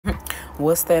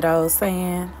What's that old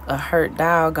saying? A hurt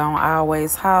dog gon'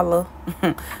 always holler.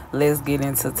 Let's get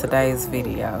into today's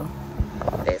video.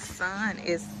 The sun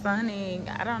is sunning.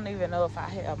 I don't even know if I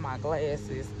have my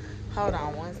glasses. Hold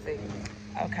on one second.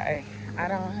 Okay, I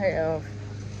don't have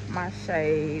my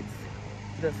shades.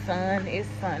 The sun is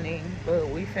sunning, but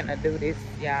we finna do this,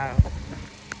 y'all.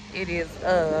 It is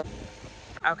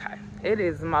okay. It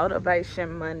is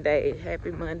Motivation Monday.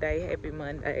 Happy Monday, happy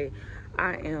Monday.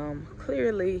 I am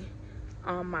clearly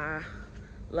on my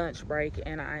lunch break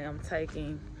and I am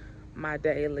taking my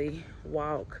daily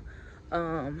walk.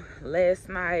 Last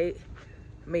night,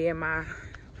 me and my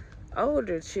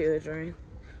older children,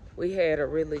 we had a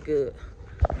really good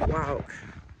walk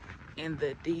in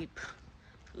the deep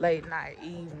late night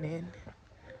evening.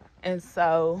 And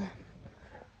so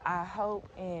I hope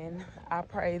and I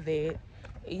pray that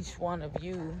each one of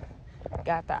you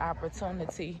got the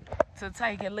opportunity to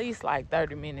take at least like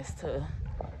 30 minutes to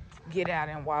get out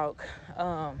and walk.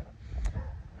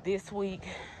 This week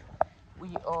we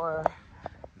are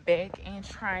back in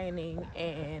training,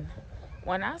 and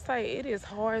when I say it is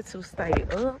hard to stay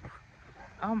up,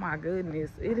 oh my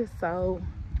goodness, it is so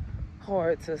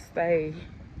hard to stay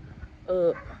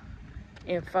up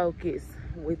and focus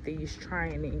with these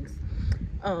trainings.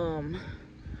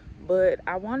 But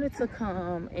I wanted to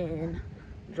come and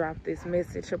drop this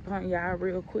message upon y'all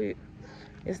real quick.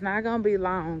 It's not gonna be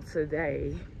long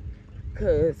today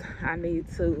because I need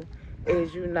to,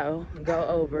 as you know, go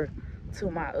over to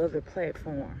my other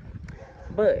platform.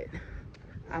 But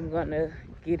I'm gonna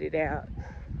get it out.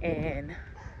 And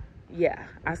yeah,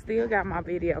 I still got my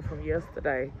video from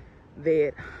yesterday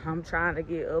that I'm trying to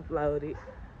get uploaded,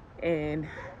 and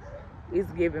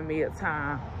it's giving me a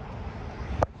time.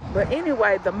 But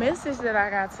anyway, the message that I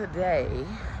got today,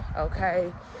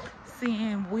 okay,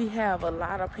 seeing we have a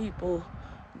lot of people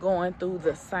going through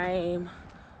the same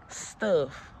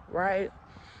stuff, right?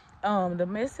 The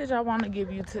message I want to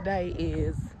give you today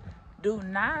is, do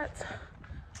not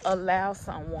allow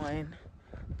someone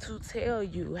to tell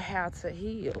you how to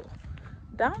heal.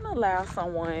 Don't allow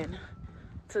someone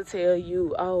to tell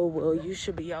you, oh, well, you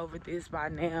should be over this by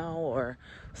now, or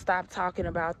stop talking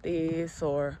about this,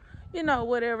 or, you know,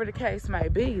 whatever the case may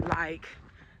be. Like,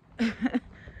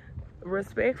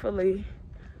 respectfully,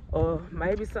 or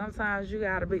maybe sometimes you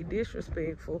gotta be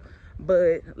disrespectful,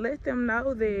 but let them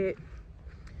know that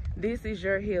this is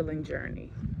your healing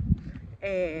journey,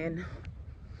 and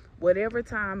whatever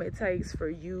time it takes for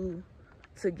you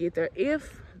to get there,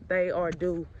 if they are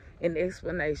due an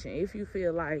explanation, if you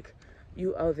feel like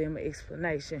you owe them an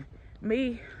explanation.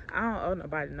 Me, I don't owe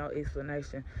nobody no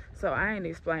explanation, so I ain't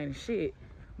explaining shit.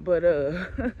 But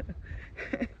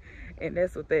and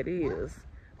that's what that is.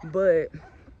 But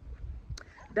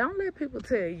don't let people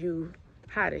tell you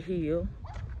how to heal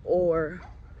or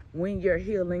when your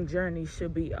healing journey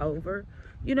should be over.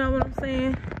 You know what I'm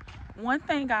saying? One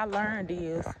thing I learned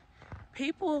is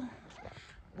people,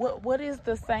 what is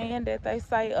the saying that they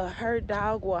say, a hurt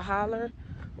dog will holler,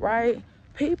 right?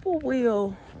 People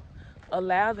will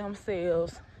allow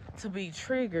themselves to be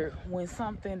triggered when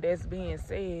something that's being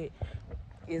said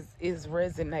is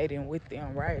resonating with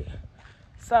them, right?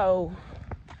 So,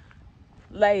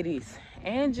 ladies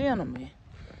and gentlemen,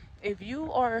 if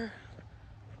you are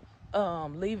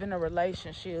leaving a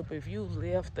relationship, if you've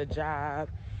left a job,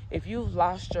 if you've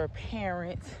lost your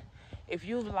parent, if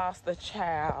you've lost a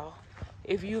child,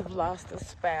 if you've lost a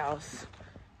spouse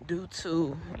due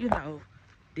to, you know,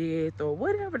 death or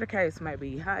whatever the case may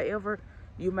be, however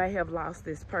you may have lost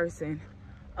this person,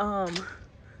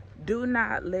 do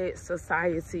not let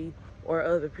society or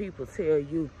other people tell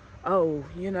you, oh,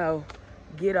 you know,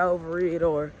 get over it,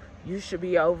 or you should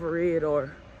be over it,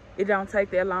 or it don't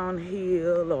take that long to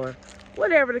heal, or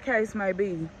whatever the case may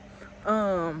be.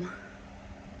 I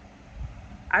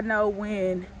know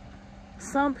when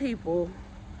some people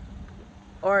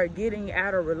are getting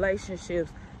out of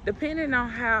relationships, depending on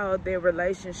how their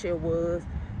relationship was,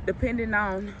 depending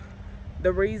on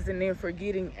the reasoning for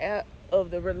getting out of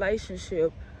the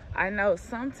relationship, I know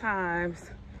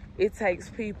sometimes it takes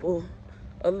people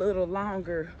a little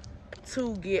longer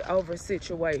to get over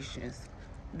situations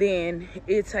than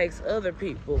it takes other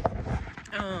people.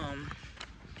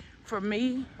 For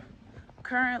me,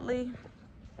 currently,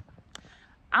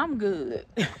 I'm good.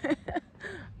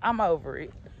 I'm over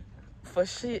it for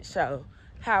shit show.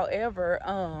 However,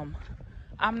 I'm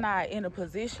not in a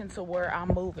position to where I'm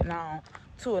moving on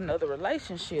to another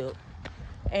relationship,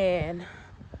 and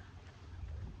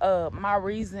my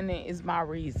reasoning is my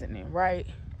reasoning, right?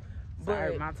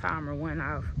 Sorry, my timer went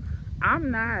off.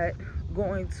 I'm not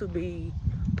going to be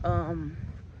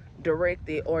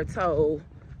directed or told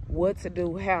what to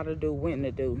do, how to do, when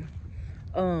to do.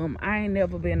 I ain't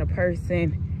never been a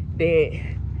person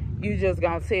that you just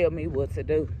gonna tell me what to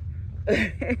do.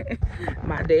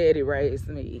 My daddy raised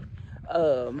me.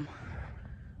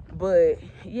 But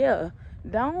yeah,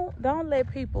 don't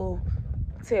let people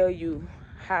tell you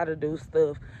how to do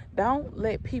stuff. Don't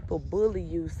let people bully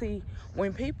you. See,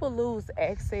 when people lose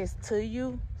access to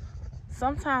you,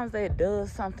 sometimes that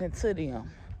does something to them,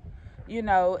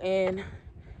 and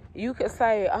you could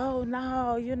say, oh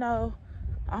no,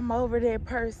 I'm over that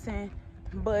person.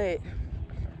 But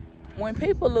when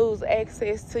people lose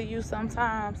access to you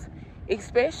sometimes,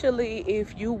 especially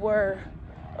if you were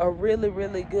a really,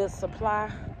 really good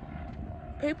supply,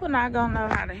 people not gonna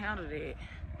know how to handle that.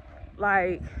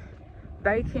 Like,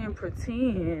 they can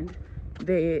pretend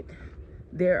that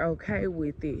they're okay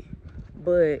with it,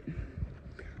 but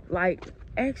like,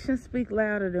 actions speak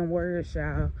louder than words,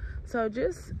 y'all. So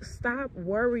just stop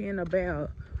worrying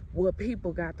about what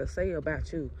people got to say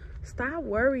about you. Stop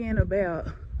worrying about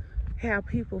how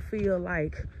people feel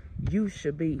like you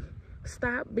should be.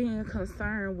 Stop being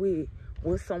concerned with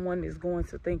what someone is going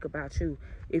to think about you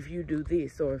if you do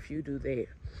this or if you do that.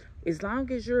 As long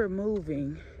as you're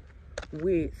moving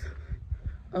with,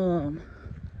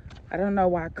 I don't know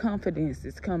why confidence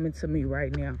is coming to me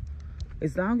right now.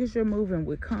 As long as you're moving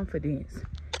with confidence,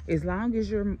 as long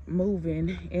as you're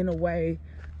moving in a way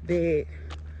that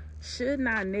should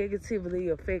not negatively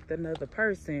affect another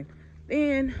person,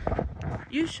 then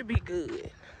you should be good.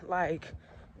 Like,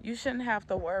 you shouldn't have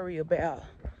to worry about,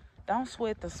 don't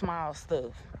sweat the small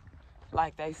stuff,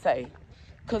 like they say.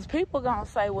 Because people gonna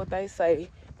say what they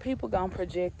say. People gonna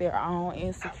project their own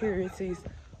insecurities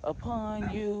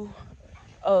upon you.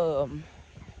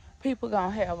 People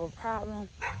gonna have a problem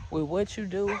with what you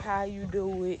do, how you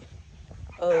do it,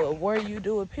 where you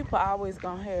do it. People always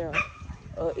gonna have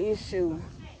an issue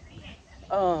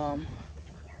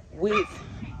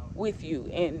with you,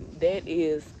 and that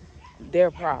is their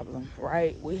problem,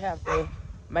 right? We have to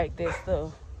make that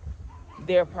stuff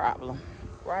their problem,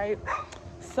 right?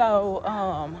 So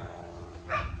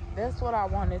that's what I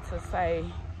wanted to say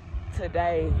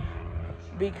today,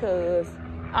 because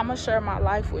I'm gonna share my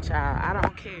life with y'all. I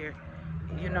don't care,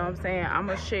 you know what I'm saying? I'm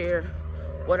gonna share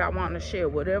what I want to share.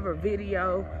 Whatever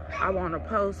video I want to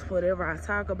post, whatever I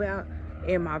talk about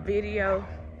in my video,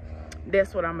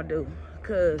 that's what I'm gonna do,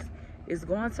 because it's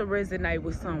going to resonate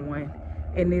with someone,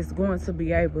 and it's going to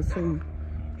be able to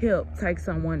help take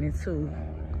someone into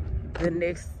the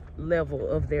next level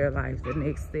of their life, the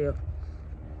next step,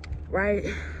 right?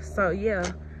 So yeah,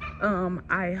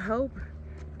 I hope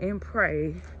and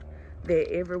pray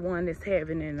that everyone is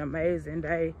having an amazing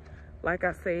day. Like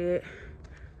I said,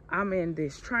 I'm in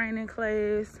this training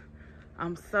class.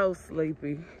 I'm so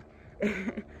sleepy.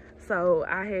 So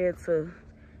I had to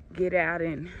get out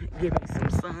and get me some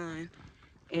sun.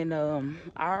 And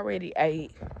I already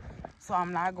ate, so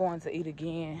I'm not going to eat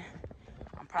again.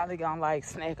 I'm probably gonna like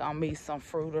snack on me some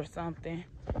fruit or something.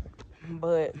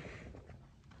 But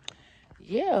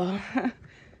yeah,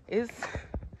 it's,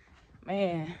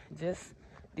 man, just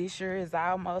this year is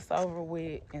almost over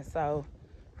with, and so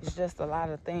it's just a lot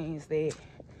of things that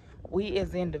we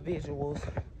as individuals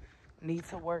need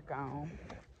to work on.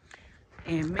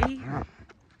 And me,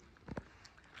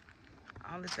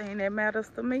 only thing that matters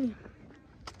to me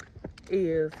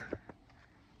is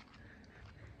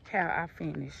how I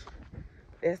finish.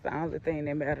 That's the only thing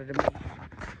that matters to me.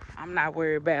 I'm not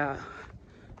worried about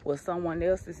what someone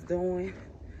else is doing,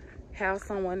 how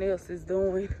someone else is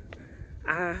doing.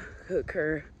 I could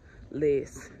care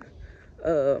less.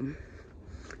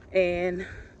 And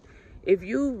if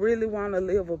you really want to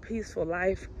live a peaceful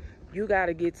life, you got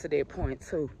to get to that point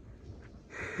too.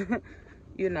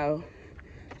 You know,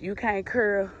 you can't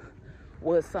care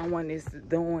what someone is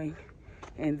doing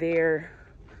in their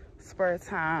spare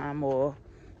time or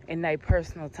in their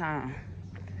personal time.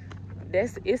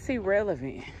 It's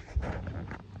irrelevant.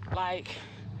 Like,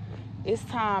 it's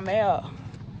time out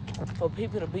for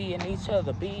people to be in each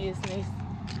other's business.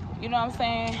 You know what I'm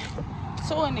saying?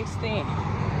 To an extent.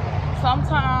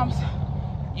 Sometimes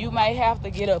you may have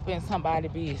to get up in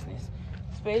somebody's business,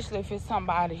 especially if it's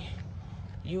somebody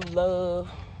you love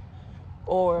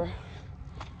or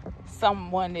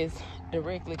someone is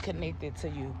directly connected to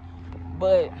you.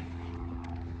 But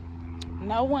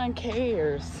no one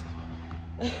cares.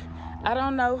 I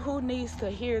don't know who needs to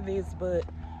hear this, but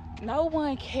no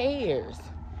one cares.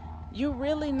 You're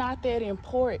really not that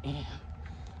important.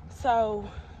 So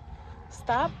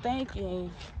stop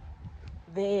thinking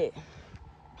that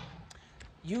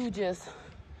you just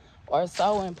are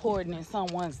so important in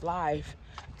someone's life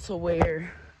to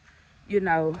where, you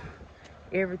know,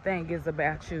 everything is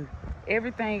about you.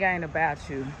 Everything ain't about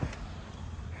you,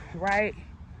 right?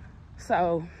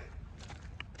 So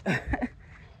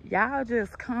y'all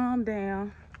just calm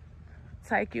down,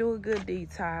 take you a good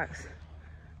detox,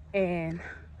 and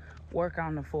work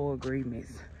on the 4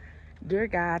 agreements. Dear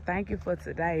God, thank you for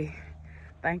today.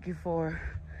 Thank you for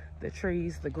the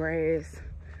trees, the grass.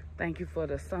 Thank you for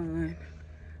the sun.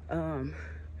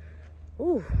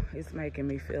 It's making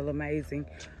me feel amazing.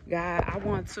 God, I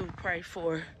want to pray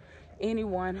for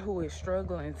anyone who is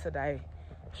struggling today,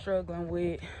 struggling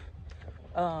with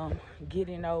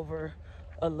getting over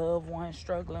a loved one,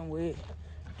 struggling with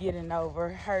getting over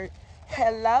hurt.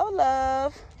 Hello,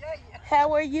 love.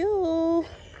 How are you?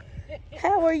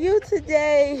 How are you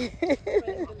today?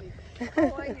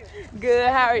 How are you? Good.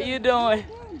 How are you doing?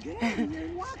 Good.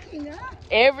 You're walking, huh?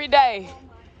 Every day.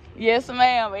 Yes,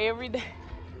 ma'am. Every day.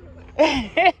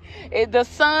 The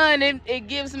sun, it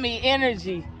gives me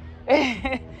energy.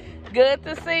 Good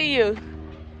to see you.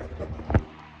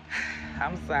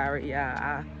 I'm sorry,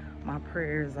 y'all. My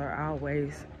prayers are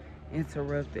always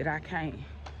interrupted. I can't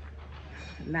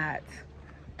not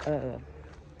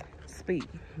speak.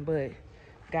 But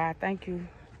God, thank you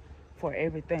for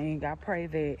everything. I pray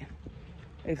that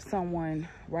if someone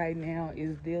right now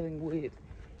is dealing with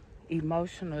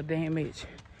emotional damage,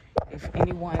 if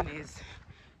anyone is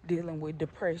dealing with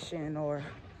depression or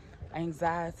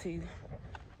anxiety,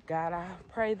 God, I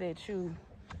pray that you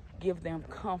give them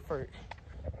comfort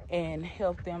and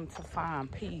help them to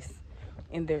find peace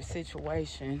in their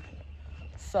situation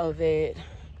so that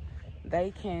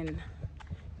they can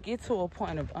get to a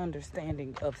point of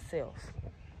understanding of self,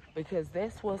 because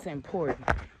that's what's important.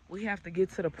 We have to get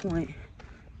to the point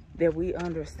that we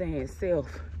understand self.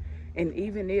 And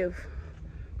even if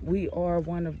we are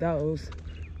one of those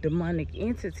demonic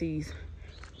entities,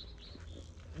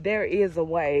 there is a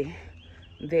way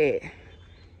that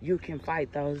you can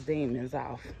fight those demons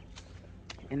off.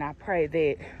 And I pray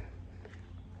that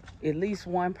at least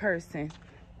one person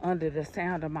under the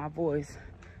sound of my voice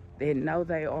that know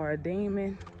they are a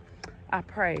demon, I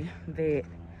pray that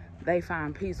they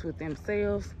find peace with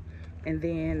themselves and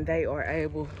then they are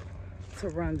able to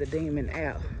run the demon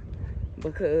out.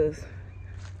 Because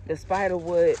despite of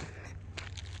what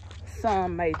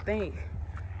some may think,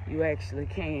 you actually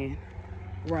can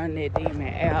run that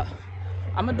demon out.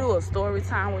 I'm gonna do a story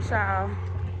time with y'all.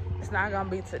 It's not gonna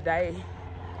be today,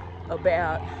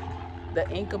 about the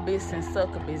incubus and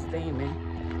succubus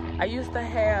demon. I used to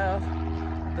have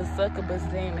the succubus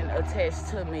demon attached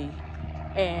to me,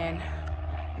 and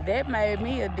that made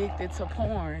me addicted to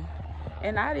porn.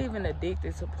 And not even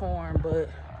addicted to porn, but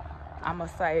I'ma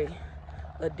say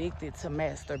addicted to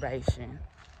masturbation.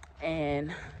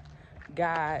 And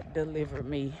God delivered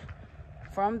me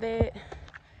from that,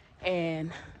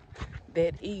 and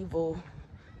that evil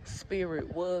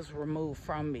spirit was removed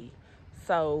from me.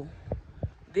 So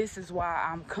this is why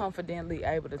I'm confidently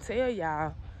able to tell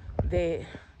y'all that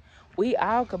we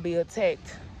all could be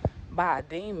attacked by a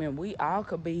demon. We all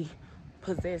could be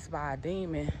possessed by a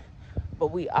demon,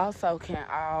 but we also can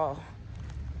all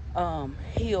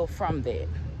heal from that.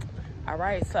 All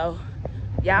right, so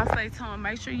y'all stay tuned.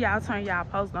 Make sure y'all turn y'all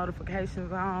post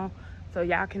notifications on so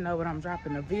y'all can know when I'm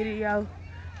dropping a video,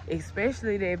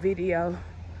 especially that video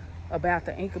about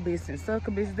the incubus and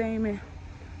succubus demon,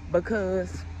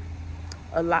 because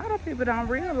a lot of people don't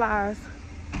realize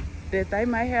that they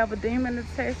may have a demon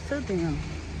attached to them.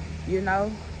 You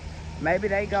know, maybe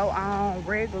they go on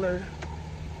regular,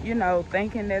 you know,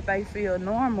 thinking that they feel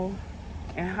normal,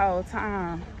 and the whole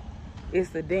time it's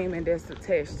the demon that's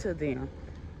attached to them.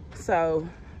 So,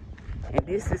 and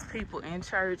this is people in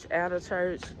church, out of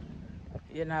church,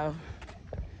 you know,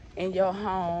 in your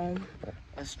home,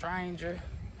 a stranger.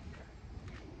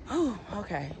 Whew,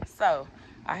 okay, so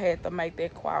I had to make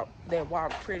that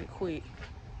walk pretty quick.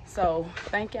 So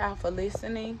thank y'all for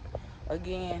listening.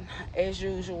 Again, as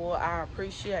usual, I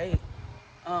appreciate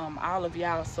all of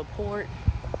y'all's support.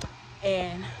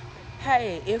 And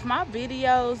hey, if my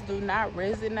videos do not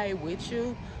resonate with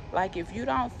you, like if you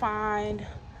don't find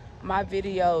my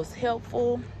videos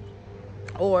helpful,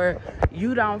 or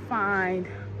you don't find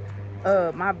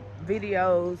my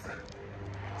videos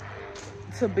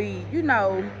to be, you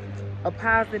know, a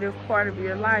positive part of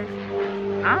your life,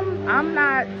 I'm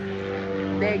not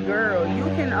that girl. You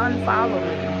can unfollow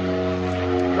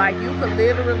me. Like, you could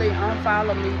literally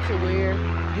unfollow me to where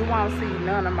you won't see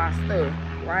none of my stuff,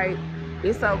 right?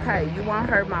 It's okay. You won't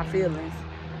hurt my feelings,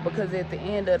 because at the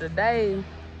end of the day,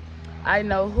 I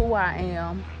know who I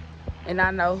am and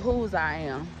I know whose I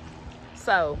am.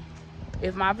 So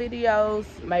if my videos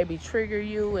maybe trigger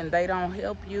you and they don't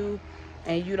help you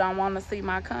and you don't want to see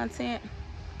my content,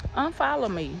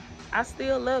 unfollow me. I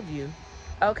still love you.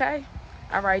 Okay?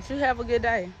 All right, you have a good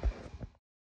day.